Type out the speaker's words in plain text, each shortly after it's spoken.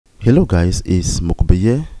Hello guys, it's Mokobe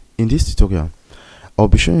here. In this tutorial, I'll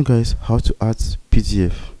be showing you guys how to add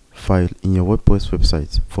PDF file in your WordPress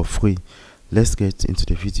website for free. Let's get into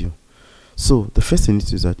the video. So the first thing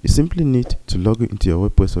is that you simply need to log into your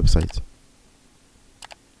WordPress website.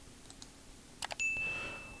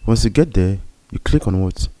 Once you get there, you click on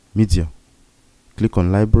what? Media. Click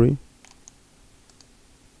on library.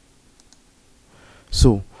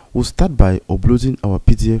 So we'll start by uploading our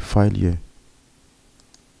PDF file here.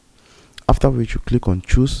 After which you click on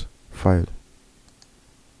choose file.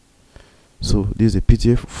 So this is a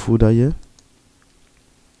PDF folder here.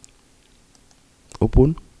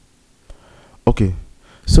 Open. Okay,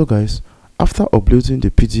 so guys, after uploading the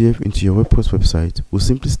PDF into your WordPress website, we'll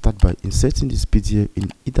simply start by inserting this PDF in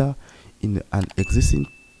either in an existing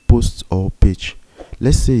post or page.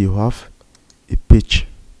 Let's say you have a page,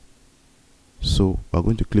 so we're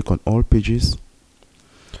going to click on all pages.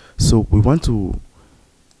 So we want to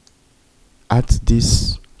add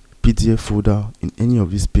this PDF folder in any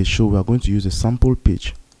of these pages, so we are going to use a sample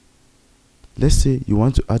page. Let's say you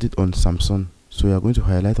want to add it on Samsung, so you are going to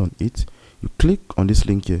highlight on it. You click on this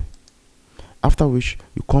link here, after which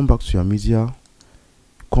you come back to your media,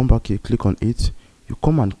 come back here, click on it, you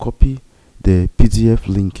come and copy the PDF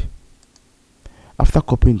link. After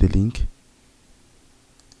copying the link,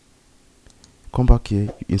 come back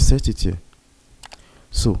here, you insert it here.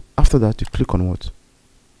 So after that, you click on what?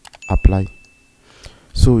 Apply.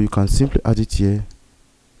 So you can simply add it here.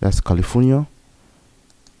 That's California.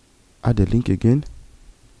 Add the link again.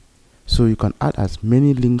 So you can add as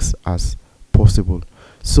many links as possible.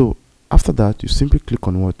 So after that, you simply click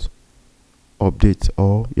on what? Update,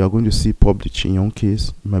 or you are going to see publish. In your own case,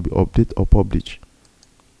 it might be update or publish.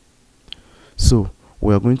 So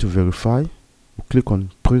we are going to verify. We click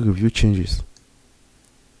on pre-review changes.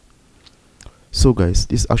 So guys,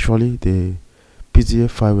 this is actually the PDF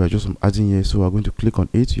file we are just adding here. So we are going to click on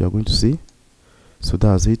it. You are going to see. So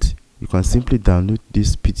that's it. You can simply download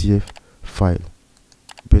this PDF file.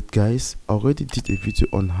 But guys, I already did a video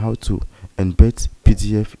on how to embed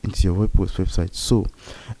PDF into your WordPress website. So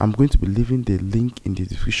I'm going to be leaving the link in the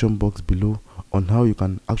description box below on how you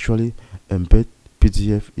can actually embed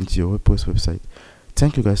PDF into your WordPress website.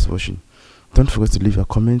 Thank you guys for watching. Don't forget to leave your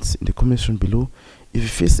comments in the comment section below. If you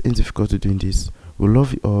face any difficulty doing this, we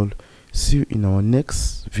love you all. See you in our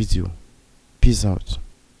next video. Peace out.